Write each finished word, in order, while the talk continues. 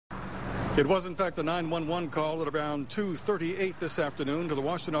It was, in fact, a 911 call at around 2:38 this afternoon to the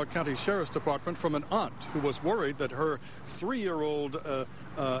Washtenaw County Sheriff's Department from an aunt who was worried that her 3-year-old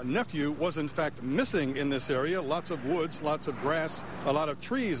nephew was, in fact, missing in this area. Lots of woods, lots of grass, a lot of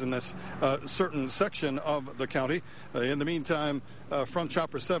trees in this certain section of the county. In the meantime, from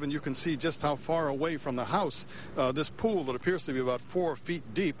Chopper 7, you can see just how far away from the house this pool that appears to be about 4 feet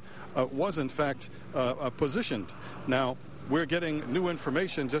deep was, in fact, positioned. Now, we're getting new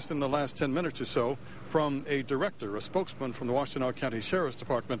information just in the last 10 minutes or so from a director, a spokesman from the Washtenaw County Sheriff's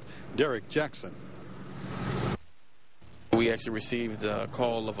Department, Derek Jackson. We actually received a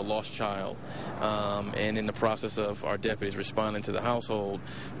call of a lost child, and in the process of our deputies responding to the household,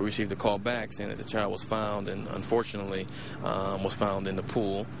 we received a call back saying that the child was found, and unfortunately was found in the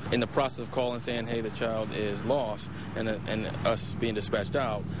pool. In the process of calling saying, hey, the child is lost, and us being dispatched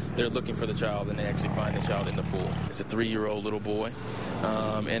out, they're looking for the child, and they actually find the child in the pool. It's a 3-year-old little boy,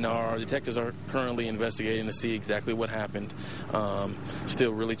 and our detectives are currently investigating to see exactly what happened.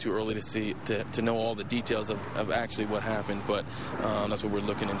 Still really too early to see to know all the details of actually what happened. But that's what we're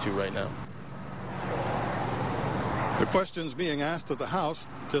looking into right now. The questions being asked at the house,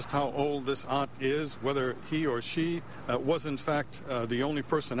 just how old this aunt is, whether he or she was in fact the only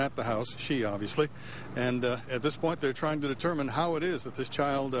person at the house, she obviously, and at this point they're trying to determine how it is that this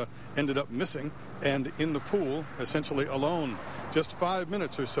child ended up missing and in the pool, essentially alone. Just 5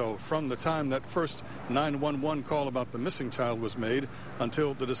 minutes or so from the time that first 911 call about the missing child was made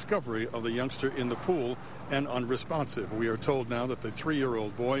until the discovery of the youngster in the pool and unresponsive. We are told now that the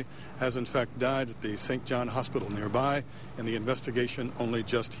 3-year-old boy has in fact died at the St. John Hospital nearby, and the investigation only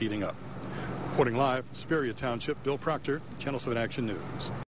just heating up. Reporting live from Superior Township, Bill Proctor, Channel 7 Action News.